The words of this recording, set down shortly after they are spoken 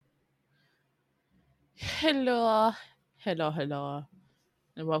Hello, hello,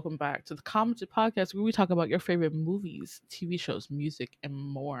 and welcome back to the Comedy Podcast where we talk about your favorite movies, TV shows, music, and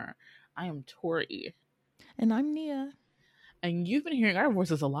more. I am Tori, And I'm Nia. and you've been hearing our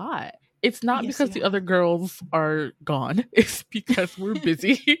voices a lot. It's not Yes, because you the other have. girls are gone. It's because we're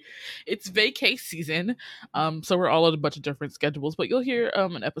busy. It's vacay season, so we're all on a bunch of different schedules. But you'll hear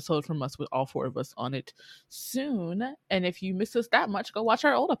an episode from us with all four of us on it soon. And if you miss us that much, go watch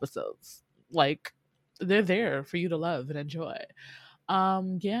our old episodes. Like they're there for you to love and enjoy.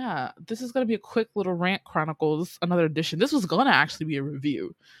 Yeah, this is gonna be a quick little rant chronicles, another edition. This was gonna actually be a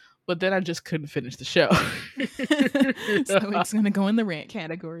review, but then I just couldn't finish the show. So it's going to go in the rant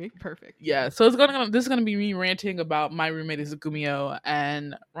category. Perfect. Yeah, so this is gonna be me ranting about My Roommate is a Gumio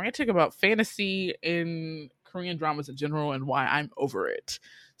and ranting about fantasy in Korean dramas in general and why I'm over it.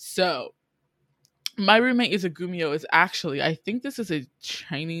 So My Roommate is a Gumio is actually, I think this is a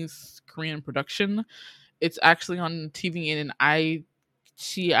Chinese Korean production. It's actually on TV in ITIY.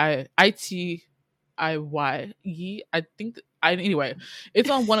 I think I anyway. It's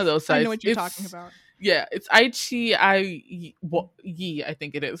on one of those I know sites. what you're talking about. Yeah, it's ITIY. I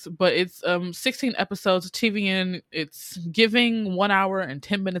think it is, but it's 16 episodes. TVN. It's giving 1 hour and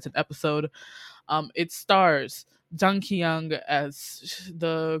 10 minutes an episode. It stars Jang Ki-young as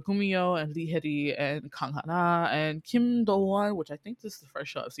the Gumio and Lee Hee and Kang Hana and Kim Do-won, which I think this is the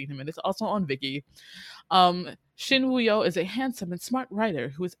first show I've seen him in. It's also on Viki. Shin Woo-yo is a handsome and smart writer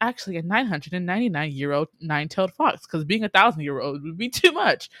who is actually a 999-year-old nine-tailed fox, because being 1,000-year-old would be too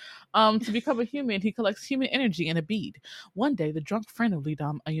much. To become a human, he collects human energy in a bead. One day, the drunk friend of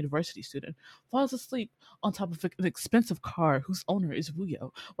Lee-dam, a university student, falls asleep on top of an expensive car whose owner is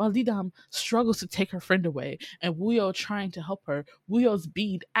Woo-yo, while Lee-dam struggles to take her friend away, and Woo-yo trying to help her. Woo-yo's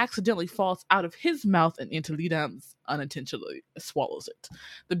bead accidentally falls out of his mouth and into Lee-dam's unintentionally swallows it.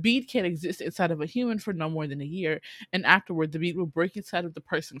 The bead can exist inside of a human for no more than a year, and afterward, the bead will break inside of the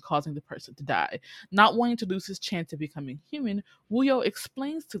person, causing the person to die. Not wanting to lose his chance of becoming human, Woo-yo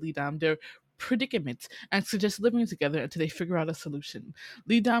explains to Lee-dam their predicament and suggests living together until they figure out a solution.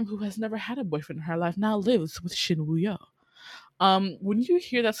 Lee-dam, who has never had a boyfriend in her life, now lives with Shin Woo-yo. When you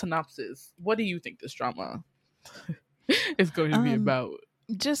hear that synopsis, what do you think this drama is going to be about?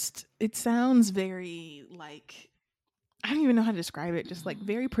 Just, it sounds very like, I don't even know how to describe it. Just like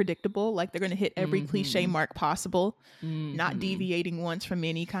very predictable. Like they're going to hit every cliche mark possible, not deviating once from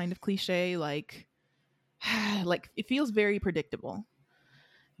any kind of cliche. Like it feels very predictable.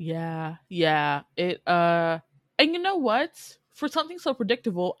 Yeah. It and you know what? For something so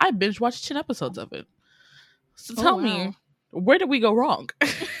predictable, I binge watched 10 episodes of it. So tell me, where did we go wrong?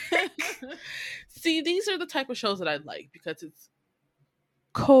 See, these are the type of shows that I like because it's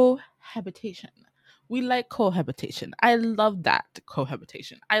cohabitation. We like cohabitation. I love that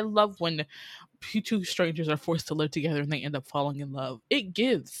cohabitation. I love when two strangers are forced to live together and they end up falling in love. It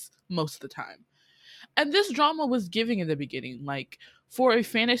gives most of the time. And this drama was giving in the beginning. Like, for a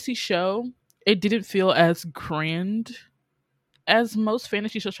fantasy show, it didn't feel as grand as most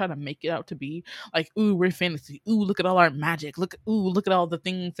fantasy shows try to make it out to be. Like, ooh, we're fantasy. Ooh, look at all our magic. Look at all the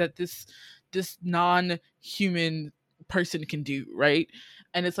things that this non-human person can do, right?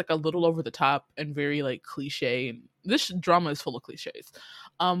 And it's like a little over the top and very like cliche. And this drama is full of cliches.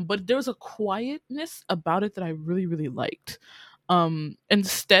 But there was a quietness about it that I really, really liked.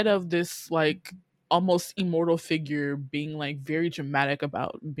 Instead of this like almost immortal figure being like very dramatic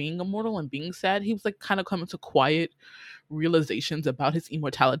about being immortal and being sad, he was like kind of coming to quiet realizations about his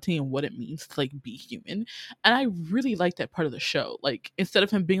immortality and what it means to like be human. And I really like that part of the show. Like, instead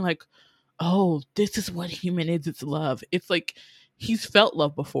of him being like, oh, this is what human is, it's love, it's like he's felt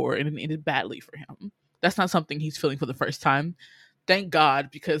love before and it ended badly for him. That's not something he's feeling for the first time. Thank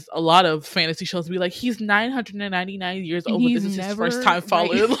God, because a lot of fantasy shows be like, he's 999 years old, but this is his first time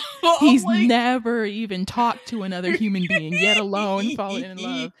falling in love. He's like, never even talked to another human being, yet alone fallen in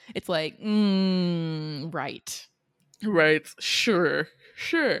love. It's like, right, sure.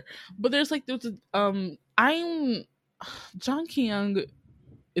 But there's I'm Jang Ki-young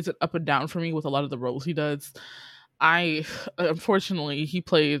is an up and down for me with a lot of the roles he does. I unfortunately he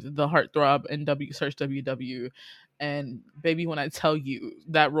played the heartthrob in Search WW, and baby, when I tell you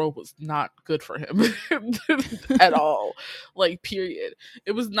that role was not good for him at all, like period,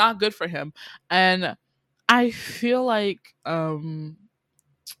 it was not good for him, and I feel like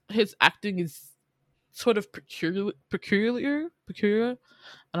his acting is sort of peculiar. I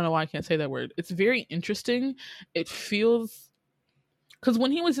don't know why I can't say that word. It's very interesting. It feels, because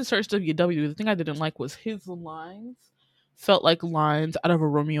when he was in Search WW, the thing I didn't like was his lines felt like lines out of a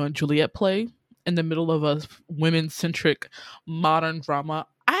Romeo and Juliet play in the middle of a women-centric modern drama.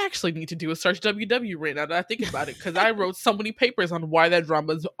 I actually need to do a search WW right now that I think about it, because I wrote so many papers on why that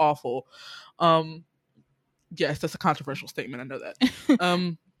drama is awful. Yes, that's a controversial statement. I know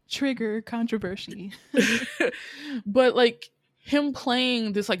that. Trigger controversy. But like him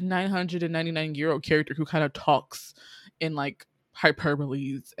playing this like 999-year-old character who kind of talks in like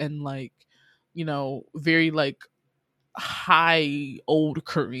hyperboles and like, you know, very like high old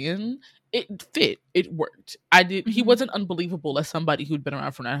Korean, it fit. It worked. He wasn't unbelievable as somebody who'd been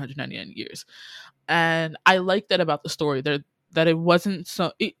around for 999 years. And I like that about the story. That it wasn't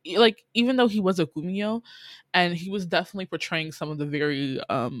so like, even though he was a Gumio and he was definitely portraying some of the very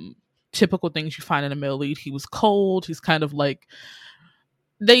typical things you find in a male lead. He was cold. He's kind of like,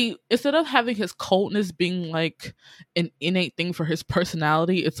 they, instead of having his coldness being like an innate thing for his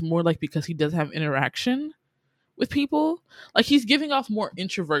personality, it's more like because he doesn't have interaction with people. Like he's giving off more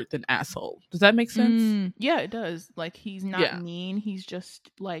introvert than asshole. Does that make sense? Yeah, it does. Like he's not mean. He's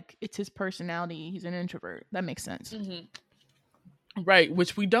just like, it's his personality. He's an introvert. That makes sense. Right,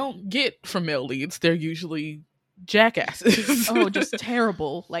 which we don't get from male leads. They're usually jackasses. Oh, just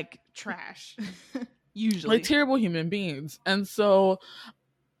terrible, like trash. Usually. Like terrible human beings. And so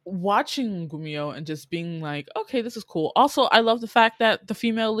watching Gumio and just being like, okay, this is cool. Also, I love the fact that the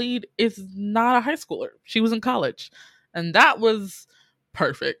female lead is not a high schooler. She was in college. And that was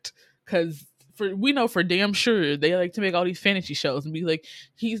perfect. Because we know for damn sure they like to make all these fantasy shows and be like,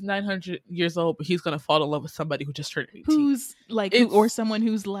 he's 900 years old, but he's gonna fall in love with somebody who just turned 18. Who's like, or someone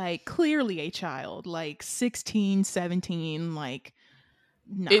who's like clearly a child, like 16, 17, like,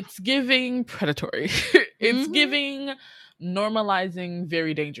 nah. It's giving predatory. It's giving normalizing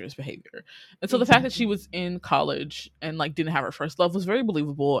very dangerous behavior. And so the fact that she was in college and like didn't have her first love was very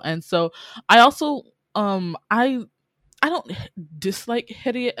believable. And so I also I don't dislike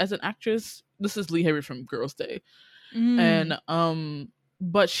Harriet as an actress. This is Lee Harriet from Girls' Day. And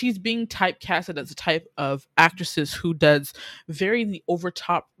but she's being typecasted as a type of actresses who does very over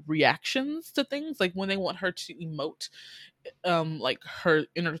top reactions to things, like when they want her to emote like her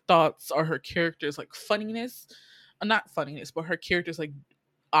inner thoughts or her character's like funniness, not funniness, but her character's like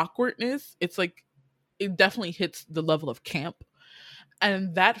awkwardness. It's like it definitely hits the level of camp,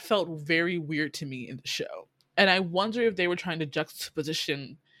 and that felt very weird to me in the show. And I wonder if they were trying to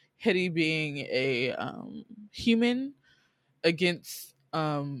juxtaposition Hetty being a human against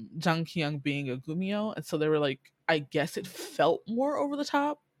Jang Ki-young being a Gumio, and so they were like, I guess it felt more over the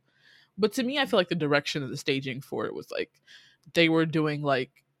top. But to me, I feel like the direction of the staging for it was like they were doing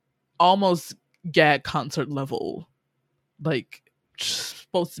like almost gag concert level, like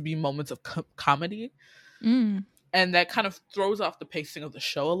supposed to be moments of comedy. And that kind of throws off the pacing of the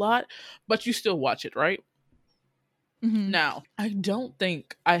show a lot, but you still watch it, right? Now, I don't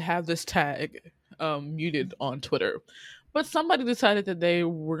think I have this tag muted on Twitter, but somebody decided that they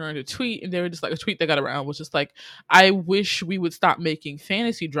were going to tweet, and they were just like, a tweet that got around was just like, I wish we would stop making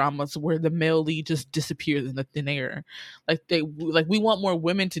fantasy dramas where the male lead just disappears in the thin air. Like we want more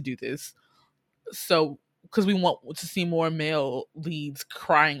women to do this. So, because we want to see more male leads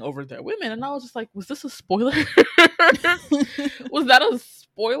crying over their women. And I was just like, was this a spoiler? Was that a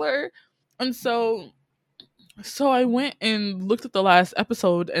spoiler? And so I went and looked at the last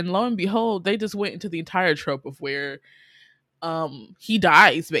episode, and lo and behold, they just went into the entire trope of where he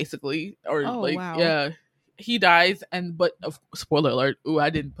dies basically, or he dies, and but spoiler alert. Ooh, I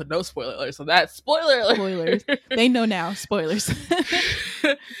didn't put no spoiler alert, so that's spoiler alert. Spoilers. They know now. Spoilers.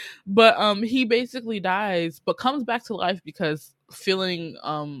 But he basically dies, but comes back to life because feeling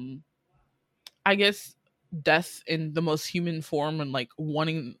I guess death in the most human form, and like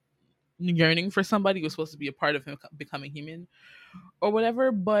yearning for somebody who was supposed to be a part of him becoming human or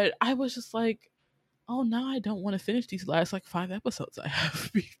whatever. But I was just like, oh, now I don't want to finish these last like 5 episodes I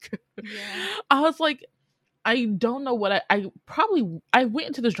have, because I was like, I don't know what I went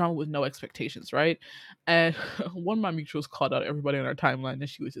into this drama with no expectations, right? And one of my mutuals called out everybody on our timeline, and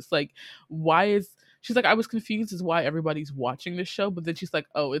she was just like, she's like, I was confused as why everybody's watching this show, but then she's like,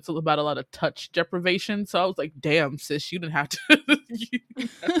 oh, it's about a lot of touch deprivation. So I was like, damn, sis, you didn't have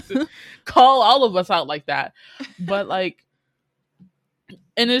to call all of us out like that. But like,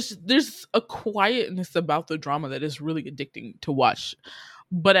 and there's a quietness about the drama that is really addicting to watch.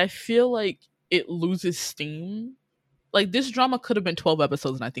 But I feel like it loses steam. Like, this drama could have been 12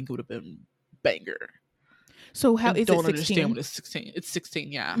 episodes, and I think it would have been banger. So how is it 16? Understand what it's 16. It's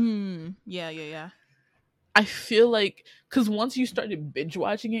 16, yeah. Yeah. I feel like, because once you started binge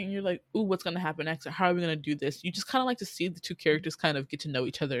watching it and you're like, ooh, what's going to happen next? Or how are we going to do this? You just kind of like to see the two characters kind of get to know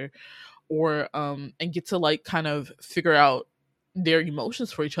each other, or and get to like kind of figure out their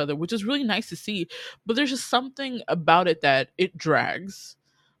emotions for each other, which is really nice to see. But there's just something about it that it drags.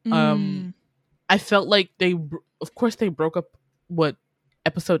 Mm. I felt like of course they broke up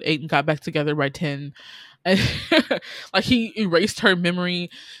episode 8 and got back together by 10. And like he erased her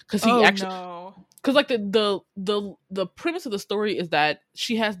memory because like the premise of the story is that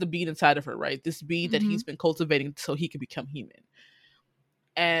she has the bead inside of her, right? This bead that he's been cultivating so he can become human.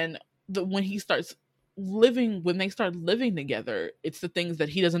 And when they start living together, it's the things that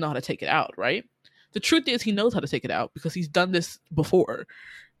he doesn't know how to take it out, right? The truth is he knows how to take it out because he's done this before,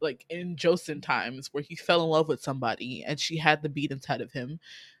 like in Joseon times, where he fell in love with somebody and she had the bead inside of him.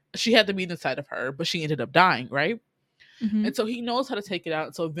 She had the bead inside of her, but she ended up dying, right? And so he knows how to take it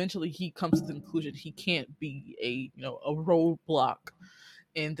out. So eventually he comes to the conclusion he can't be a roadblock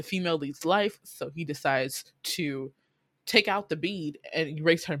in the female lead's life. So he decides to take out the bead and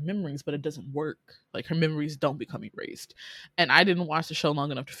erase her memories, but it doesn't work. Like her memories don't become erased. And I didn't watch the show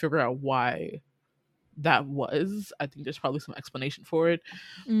long enough to figure out why that was. I think there's probably some explanation for it.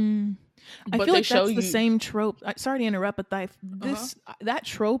 I feel like that's the same trope. Sorry to interrupt, but that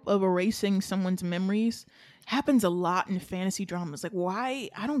trope of erasing someone's memories happens a lot in fantasy dramas. Like, why?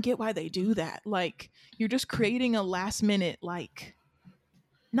 I don't get why they do that. Like, you're just creating a last minute, like,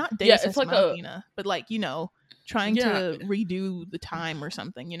 not Deus Ex Machina, but like, trying to redo the time or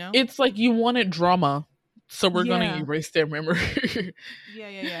something, It's like you wanted drama, so we're going to erase their memory.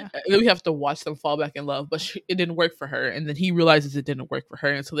 Yeah. And then we have to watch them fall back in love, but it didn't work for her. And then he realizes it didn't work for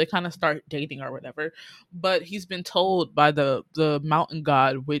her. And so they kind of start dating or whatever. But he's been told by the mountain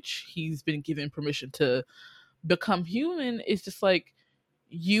god, which he's been given permission to become human, is just like,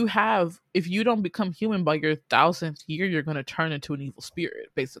 if you don't become human by your 1000th year, you're going to turn into an evil spirit,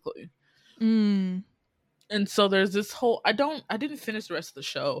 basically. And so there's this whole, I didn't finish the rest of the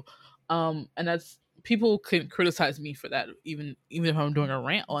show. And that's, people can criticize me for that, even if I'm doing a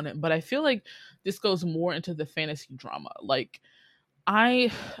rant on it. But I feel like this goes more into the fantasy drama. Like,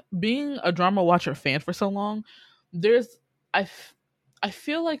 being a drama watcher fan for so long, I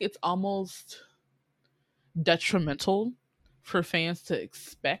feel like it's almost detrimental for fans to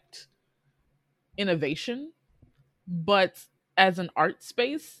expect innovation. But as an art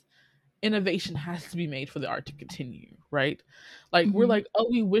space, innovation has to be made for the art to continue, right? Like, we're like, oh,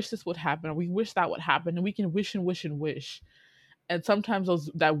 we wish this would happen, or we wish that would happen, and we can wish and wish and wish. And sometimes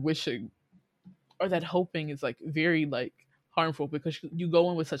that wishing or that hoping is like very like harmful, because you go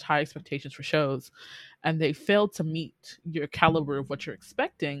in with such high expectations for shows and they fail to meet your caliber of what you're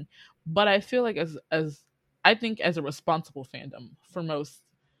expecting. But I feel like as I think as a responsible fandom for most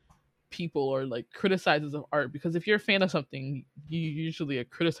people, or like criticizers of art, because if you're a fan of something, you're usually a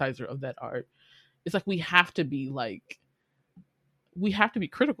criticizer of that art. It's like we have to be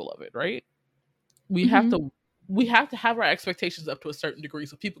critical of it, right? We have to have our expectations up to a certain degree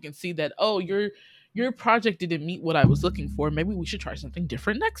so people can see that, oh, your project didn't meet what I was looking for, maybe we should try something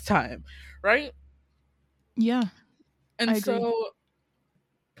different next time, right? Yeah. And so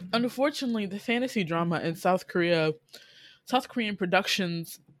unfortunately, the fantasy drama in South Korean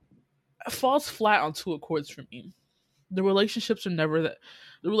productions falls flat on 2 accords for me. The relationships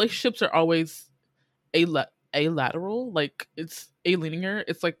are always lateral, like it's linear.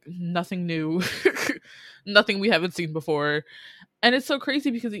 It's like nothing new, nothing we haven't seen before. And it's so crazy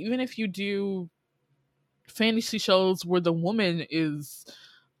because even if you do fantasy shows where the woman is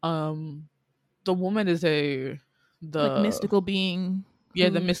the like mystical being,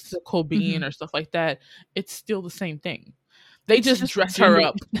 the mystical being or stuff like that, it's still the same thing. They just dress her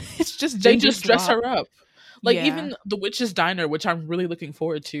up. It's just they just dress her up. Like, even The Witch's Diner, which I'm really looking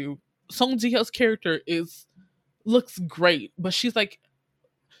forward to, Song Ji-hyo's character looks great, but she's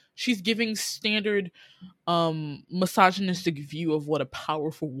giving standard misogynistic view of what a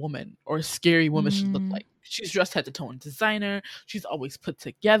powerful woman or a scary woman should look like. She's dressed head to toe in designer. She's always put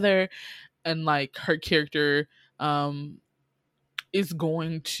together, and like her character is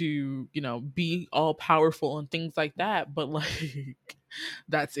going to, be all powerful and things like that, but like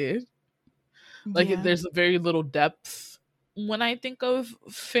that's it. Like, there's very little depth when I think of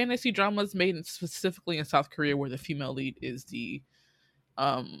fantasy dramas made specifically in South Korea, where the female lead is the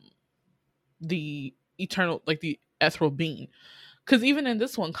eternal, like the ethereal being. Because even in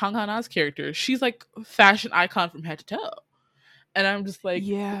this one, Kang Ha-na's character, she's like a fashion icon from head to toe. And I'm just like,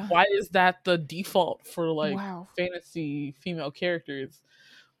 why is that the default for like fantasy female characters?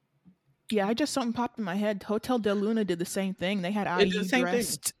 Yeah, something popped in my head. Hotel Del Luna did the same thing. They had IU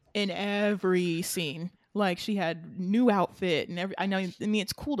dressed in every scene. Like, she had new outfit and I mean,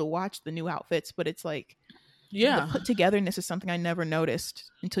 it's cool to watch the new outfits, but it's like, the put togetherness is something I never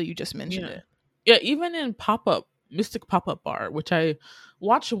noticed until you just mentioned it. Yeah, even in Mystic Pop-Up Bar, which I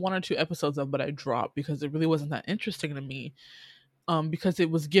watched 1 or 2 episodes of, but I dropped because it really wasn't that interesting to me. because it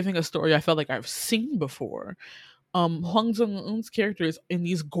was giving a story I felt like I've seen before. Hwang Jung-eun's character is in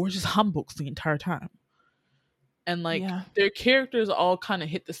these gorgeous hanboks the entire time. And like their characters all kind of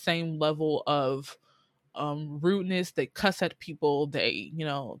hit the same level of rudeness. They cuss at people. They, you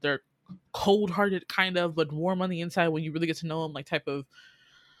know, they're cold-hearted kind of, but warm on the inside when you really get to know them, like type of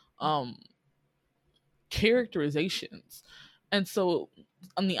characterizations. And so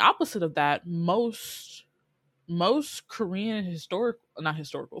on the opposite of that, most Korean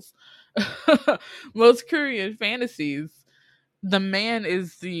most Korean fantasies, the man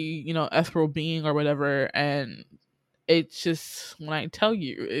is the, you know, ethereal being or whatever, and it's just, when I tell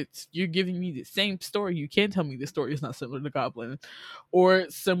you, it's, you're giving me the same story. You can't tell me the story is not similar to Goblin, or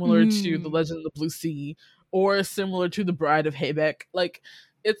similar to The Legend of the Blue Sea, or similar to The Bride of Hayek. Like,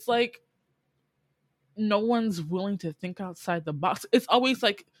 it's like no one's willing to think outside the box. It's always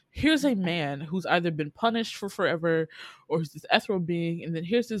like, here's a man who's either been punished for forever, or he's this ethereal being, and then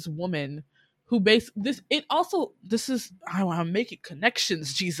here's this woman who this is, I'm making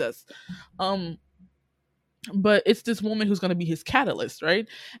connections, Jesus. But it's this woman who's going to be his catalyst, right?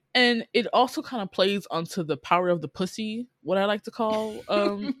 And it also kind of plays onto the power of the pussy, what I like to call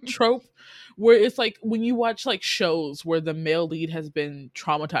trope, where it's like when you watch like shows where the male lead has been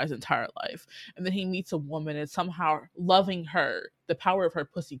traumatized his entire life, and then he meets a woman and somehow loving her, the power of her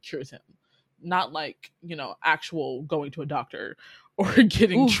pussy cures him. Not like, you know, actual going to a doctor or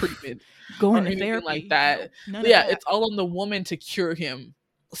getting treatment, going or to anything therapy, like that. Yeah, it's all on the woman to cure him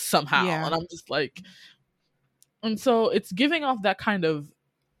somehow. And I'm just like, and so it's giving off that kind of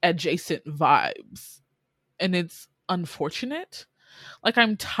adjacent vibes, and it's unfortunate. Like,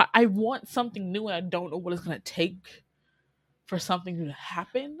 I want something new, and I don't know what it's gonna take for something new to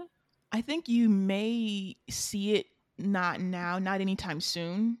happen. I think you may see it not now, not anytime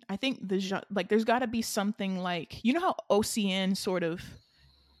soon. I think there's got to be something like, you know how OCN sort of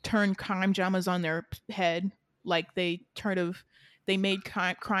turned crime dramas on their head, like they made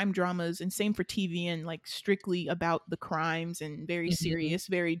crime dramas, and same for TVN, like strictly about the crimes and very serious,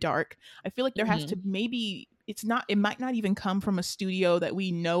 very dark. I feel like there has to, maybe it might not even come from a studio that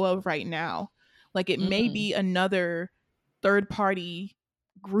we know of right now. Like it may be another third party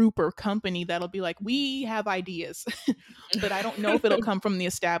group or company that'll be like, we have ideas, but I don't know if it'll come from the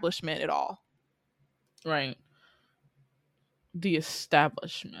establishment at all. Right. The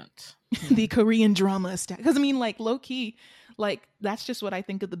establishment. The Korean drama because I mean, like, low key, like that's just what I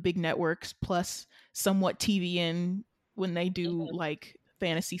think of the big networks plus somewhat TVN when they do like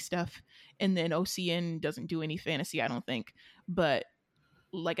fantasy stuff, and then OCN doesn't do any fantasy, I don't think. But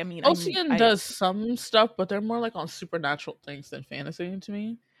like, I mean, OCN does some stuff, but they're more like on supernatural things than fantasy to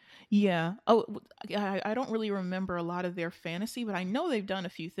me. Yeah. Oh, I don't really remember a lot of their fantasy, but I know they've done a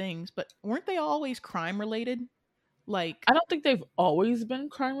few things. But weren't they always crime related? Like, I don't think they've always been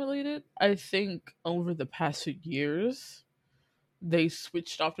crime related. I think over the past few years, they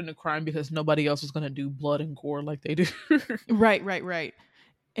switched off into crime because nobody else was going to do blood and gore like they do. Right.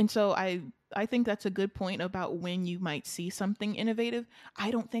 And so I think that's a good point about when you might see something innovative.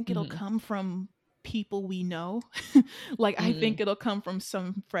 I don't think it'll come from people we know. Like, I think it'll come from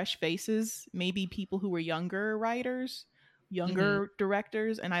some fresh faces, maybe people who were younger writers, younger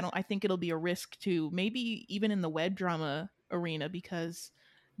directors, and I think it'll be a risk to maybe even in the web drama arena, because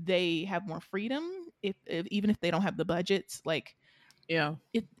they have more freedom if even if they don't have the budgets, like so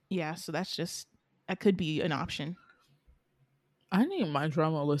that could be an option. I need my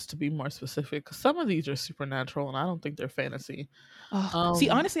drama list to be more specific, because some of these are supernatural and I don't think they're fantasy. See,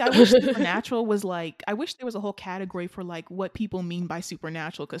 honestly, I wish supernatural was like, I wish there was a whole category for like what people mean by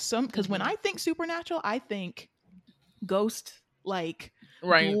supernatural, because when I think supernatural, I think ghost, like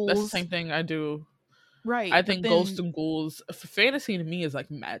ghouls. That's the same thing I do. Right. I think ghosts and ghouls, fantasy to me is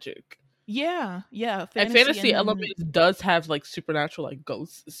like magic. Yeah. Fantasy elements does have like supernatural, like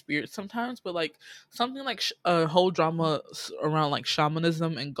ghost spirits sometimes, but like something like a whole drama around like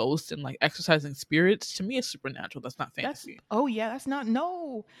shamanism and ghosts and like exercising spirits, to me is supernatural. That's not fantasy. That's not.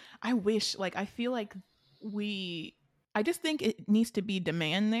 No, I wish, like, I feel like I just think it needs to be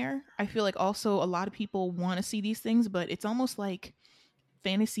demand there. I feel like also a lot of people want to see these things, but it's almost like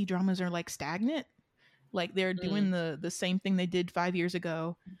fantasy dramas are like stagnant. Like they're doing the same thing they did 5 years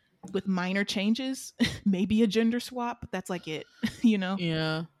ago with minor changes, maybe a gender swap, but that's like it, you know?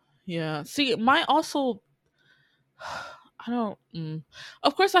 Yeah. See, I don't,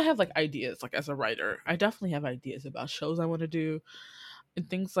 of course I have like ideas, like as a writer, I definitely have ideas about shows I want to do and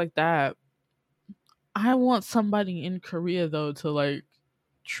things like that. I want somebody in Korea though to like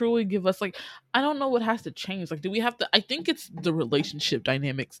truly give us, like, I don't know what has to change. Like, do we have to, I think it's the relationship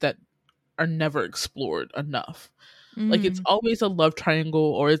dynamics that are never explored enough. Like it's Mm. always a love triangle,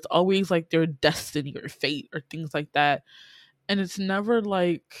 or it's always like their destiny or fate or things like that. And it's never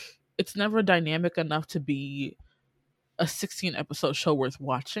dynamic enough to be a 16 episode show worth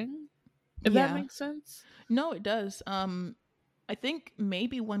watching. If that Yeah. makes sense. No, it does. I think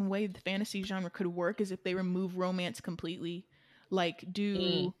maybe one way the fantasy genre could work is if they remove romance completely. Like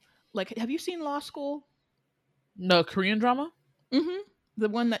Mm. have you seen Law School? No, Korean drama? Mm-hmm. The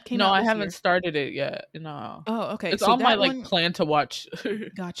one that came No, out I this haven't year. started it yet. No. Oh, okay. It's So on my that like one, plan to watch.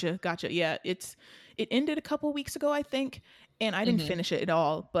 gotcha. Yeah, it ended a couple weeks ago, I think, and I didn't Hmm. finish it at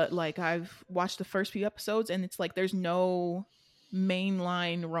all. But like I've watched the first few episodes, and it's like there's no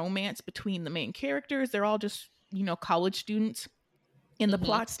mainline romance between the main characters. They're all just college students, and the Hmm.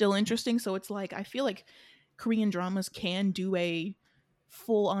 plot's still interesting. So it's like I feel like Korean dramas can do a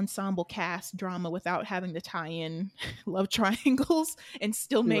full ensemble cast drama without having to tie in love triangles and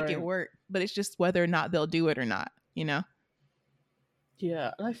still make it Right. work. But it's just whether or not they'll do it or not, you know?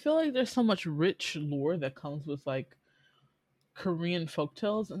 Yeah, and I feel like there's so much rich lore that comes with like Korean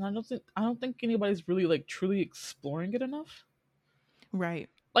folktales, and I don't think anybody's really like truly exploring it enough. Right.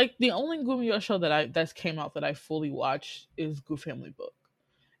 Like the only Gumiho show that's came out that I fully watched is Good Family Book.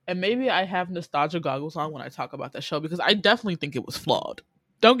 And maybe I have nostalgia goggles on when I talk about that show because I definitely think it was flawed.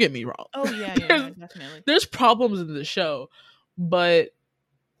 Don't get me wrong. Oh yeah, there's, definitely. there's problems in the show, but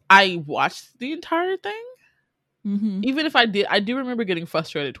I watched the entire thing. Mm-hmm. Even if I do remember getting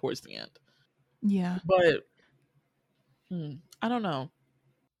frustrated towards the end. Yeah. But I don't know.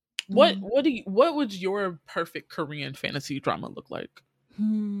 Mm. What would your perfect Korean fantasy drama look like?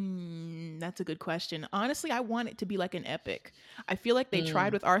 That's a good question. Honestly, I want it to be like an epic. I feel like they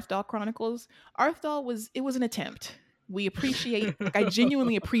tried Mm. with Arthdal Chronicles. Arthdal was an attempt. We appreciate like I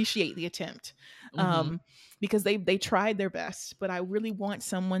genuinely appreciate the attempt. Mhm. Because they tried their best, but I really want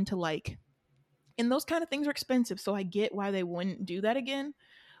someone to like, and those kind of things are expensive, so I get why they wouldn't do that again.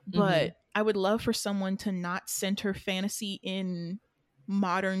 Mhm. But I would love for someone to not center fantasy in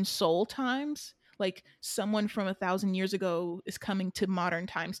modern Seoul times. Like someone from 1,000 years ago is coming to modern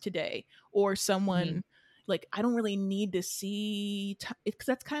times today, or Mhm. someone like I don't really need to see because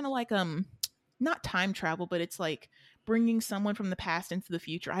that's kind of like not time travel, but it's like bringing someone from the past into the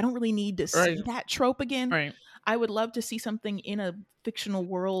future. I don't really need to Right. see that trope again. Right. I would love to see something in a fictional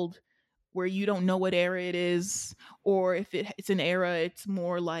world where you don't know what era it is, or if it's an era, it's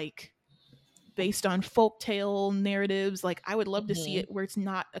more like based on folktale narratives. Like I would love to see Mhm. it where it's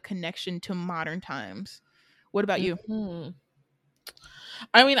not a connection to modern times. What about you? Mhm.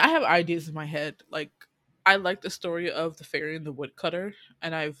 I mean, I have ideas in my head. Like, I like the story of the fairy and the woodcutter,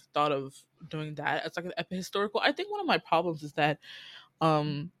 and I've thought of doing that as like an epic historical. I think one of my problems is that,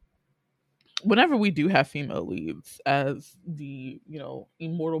 um, whenever we do have female leads as the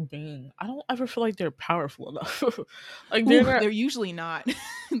immortal being, I don't ever feel like they're powerful enough. Like Ooh, they're usually not.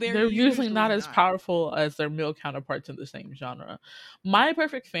 They're they're usually usually not as not. powerful as their male counterparts in the same genre. My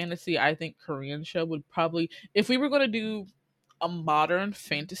perfect fantasy, I think, Korean show would probably, if we were going to do a modern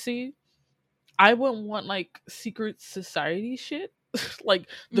fantasy, I wouldn't want like secret society shit. Like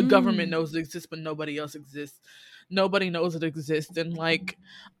the government Mm. knows it exists, but nobody else exists. Nobody knows it exists, and like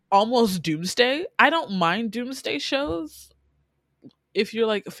almost doomsday. I don't mind doomsday shows if you're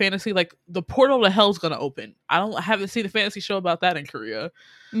like fantasy, like the portal to hell's gonna open. I haven't seen a fantasy show about that in Korea.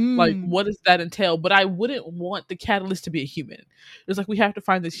 Like, Mm. what does that entail? But I wouldn't want the catalyst to be a human. It's like we have to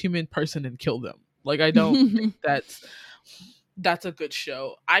find this human person and kill them. Like, I don't think that's a good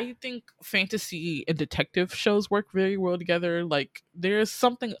show. I think fantasy and detective shows work very well together. Like, there's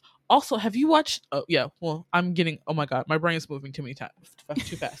something. Also, have you watched? Oh yeah. Well, I'm getting. Oh my god, my brain's moving too many times,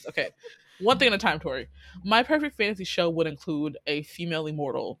 too fast. Okay, one thing at a time, Tori. My perfect fantasy show would include a female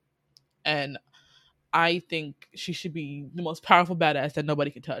immortal, and I think she should be the most powerful badass that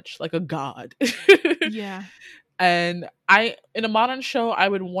nobody can touch, like a god. Yeah. And in a modern show, I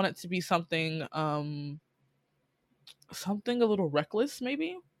would want it to be something a little reckless,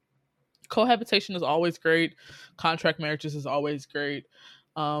 maybe. Cohabitation is always great. Contract marriages is always great.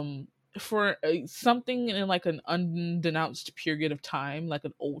 For something in like an undenounced period of time, like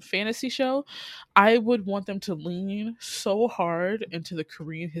an old fantasy show, I would want them to lean so hard into the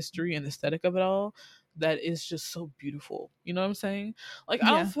Korean history and aesthetic of it all that is just so beautiful. You know what I'm saying? Like,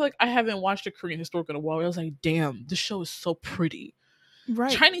 I don't Yeah. feel like I haven't watched a Korean historical in a while. I was like, damn, this show is so pretty.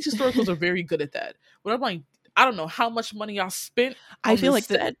 Right. Chinese historicals are very good at that. But I'm like, I don't know how much money y'all spent I on feel this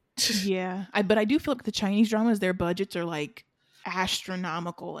like set. yeah. But I do feel like the Chinese dramas, their budgets are like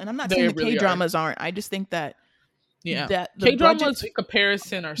astronomical. And I'm not They saying the really K are. dramas aren't. I just think that Yeah. that the K dramas budgets, in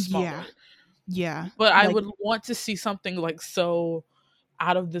comparison are smaller. yeah. But I Like would want to see something like so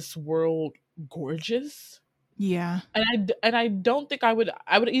out of this world gorgeous. Yeah. And I don't think I would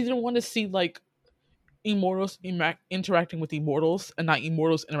either want to see like immortals interacting with immortals and not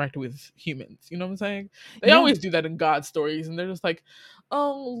immortals interacting with humans. You know what I'm saying? They Yeah. always do that in God stories, and they're just like,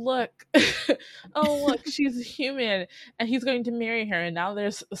 "Oh look, oh look, she's a human, and he's going to marry her." And now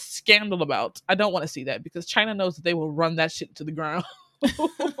there's a scandal about. I don't want to see that because China knows that they will run that shit to the ground.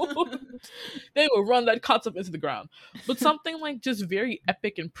 They will run that concept into the ground. But something like just very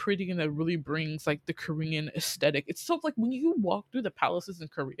epic and pretty and that really brings like the Korean aesthetic. It's so like when you walk through the palaces in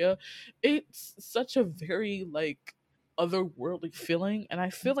Korea, it's such a very like otherworldly feeling. And I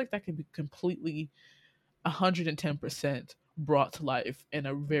feel like that can be completely 110% brought to life in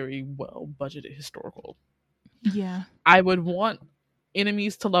a very well budgeted historical. Yeah. I would want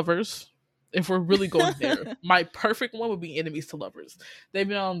enemies to lovers. If we're really going there, my perfect one would be enemies to lovers. They've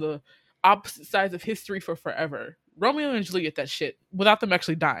been on the opposite sides of history for forever. Romeo and Juliet, that shit, without them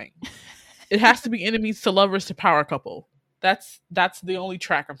actually dying. It has to be enemies to lovers to power couple. That's the only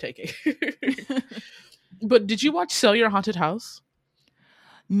track I'm taking. But did you watch Sell Your Haunted House?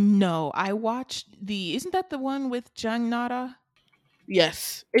 No, I watched isn't that the one with Jung Nara?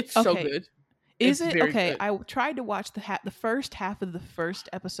 Yes, it's so Okay. good. Is It's it? very Okay, good. I tried to watch the first half of the first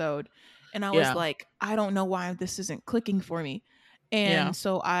episode, and I was Yeah, like, I don't know why this isn't clicking for me. yeah, And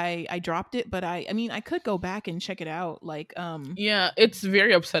so I dropped it, but I mean, I could go back and check it out. Like, yeah. It's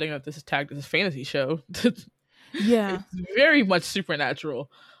very upsetting that this is tagged as a fantasy show. yeah. It's very much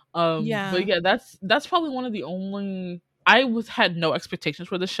supernatural. But Yeah. yeah, that's probably one of the only. I had no expectations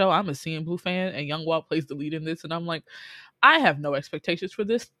for the show. I'm a CN Blue fan, and Young Wall plays the lead in this, and I'm like, I have no expectations for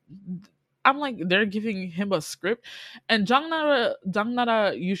this. I'm like, they're giving him a script, and Jang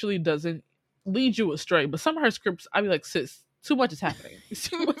Nara usually doesn't lead you astray, but some of her scripts, I'd be like, sis, too much is happening,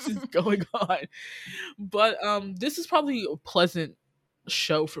 too much is going on. But this is probably a pleasant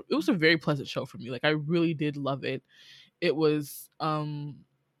show for. It was a very pleasant show for me. Like I really did love it. It was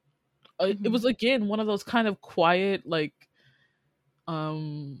it Mhm. was again one of those kind of quiet like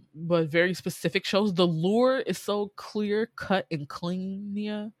but very specific shows. The lure is so clear cut and clean.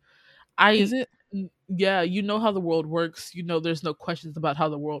 Yeah, Is I it? yeah, you know how the world works. You know there's no questions about how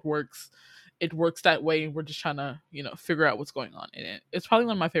the world works. It works that way, and we're just trying to figure out what's going on in it. It's probably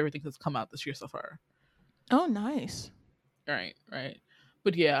one of my favorite things that's come out this year so far. Oh, nice. Right, right.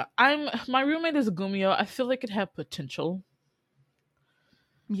 But yeah, my roommate is a Gumio. I feel like it had potential.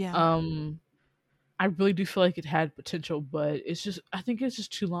 Yeah. um I really do feel like it had potential, but I think it's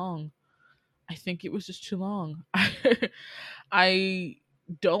just too long. I think it was just too long. I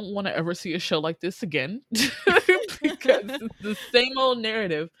don't want to ever see a show like this again because it's the same old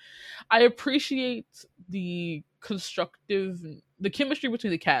narrative. I appreciate the chemistry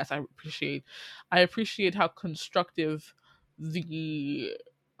between the cast. I appreciate how constructive the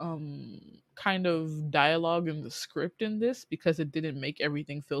kind of dialogue in the script in this, because it didn't make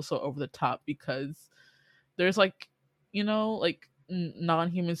everything feel so over the top, because there's like like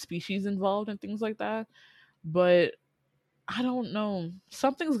non-human species involved and things like that. But I don't know,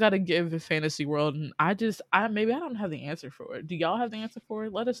 something's got to give the fantasy world, and I maybe I don't have the answer for it. Do y'all have the answer for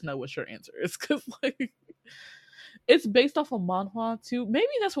it? Let us know what your answer is, because like it's based off of manhwa too. Maybe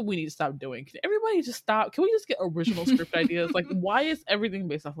that's what we need to stop doing. Can everybody just stop? Can we just get original script ideas? Like, why is everything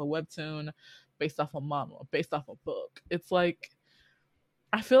based off a webtoon, based off a manhwa, based off a book? It's like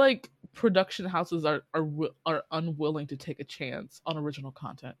I feel like production houses are unwilling to take a chance on original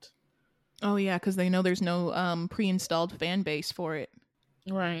content. Oh yeah, because they know there's no pre-installed fan base for it.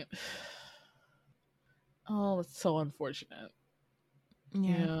 Right. Oh, it's so unfortunate.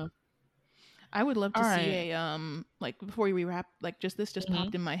 Yeah. Yeah. I would love All to see right. a like before we wrap, like just Mhm.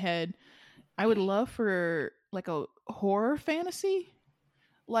 popped in my head. I would love for like a horror fantasy,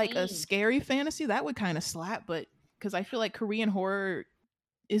 like a Mm. scary fantasy. That would kind of slap, but because I feel like Korean horror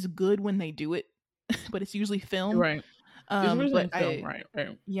is good when they do it, but it's usually film. Right. It's But originally film, I right?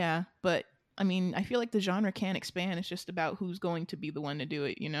 Right. yeah, but I mean, I feel like the genre can expand. It's just about who's going to be the one to do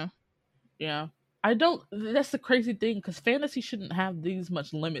it, you know? Yeah. I don't. That's the crazy thing, because fantasy shouldn't have these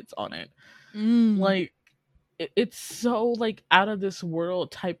much limits on it. Mm. Like, it's so like out of this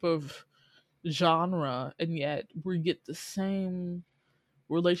world type of genre, and yet we get the same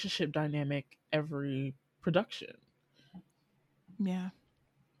relationship dynamic every production. Yeah.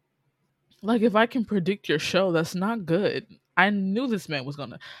 Like, if I can predict your show, that's not good. I knew this man was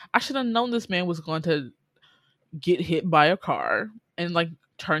gonna. I should have known this man was going to get hit by a car and like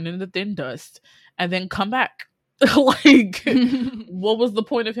turn into thin dust and then come back. Like, what was the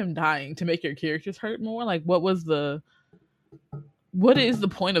point of him dying? To make your characters hurt more? Like, what is the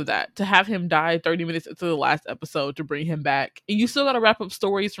point of that? To have him die 30 minutes into the last episode to bring him back, and you still got to wrap up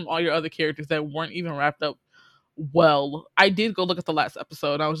stories from all your other characters that weren't even wrapped up well. I did go look at the last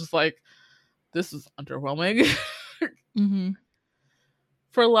episode and I was just like, this is underwhelming. Mm-hmm.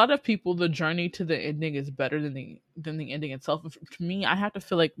 For a lot of people, the journey to the ending is better than the ending itself. And to me, I have to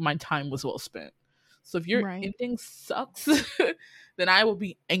feel like my time was well spent. So if your ending sucks, then I will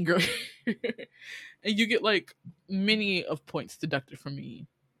be angry. And you get like many of points deducted from me.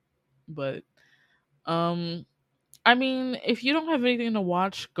 But I mean, if you don't have anything to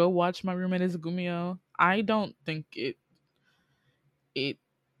watch, go watch My Roommate is a Gumio. I don't think it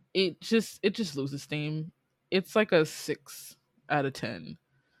just loses steam. It's like a 6 out of 10.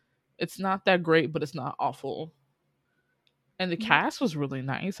 It's not that great, but it's not awful. And the cast was really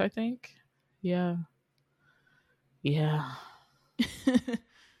nice, I think. Yeah. Yeah.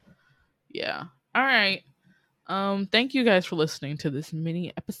 Yeah. All right. Thank you guys for listening to this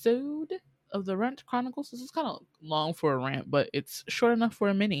mini episode of the Rent Chronicles. This is kind of long for a rant, but it's short enough for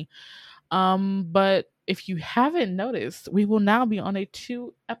a mini. But if you haven't noticed, we will now be on a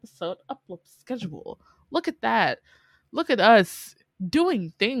 2-episode upload schedule. Look at that. Look at us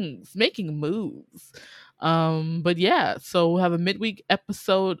doing things, making moves. But yeah, so we'll have a midweek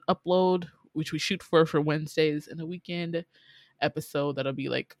episode upload, which we shoot for Wednesdays, and a weekend episode that'll be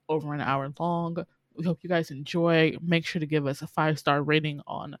like over an hour long. We hope you guys enjoy. Make sure to give us a 5-star rating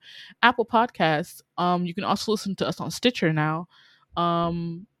on Apple Podcasts. You can also listen to us on Stitcher now,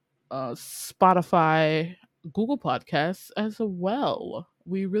 Spotify, Google Podcasts as well.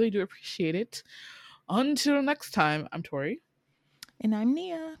 We really do appreciate it. Until next time, I'm Tori. And I'm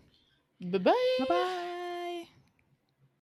Nia. Bye-bye. Bye-bye.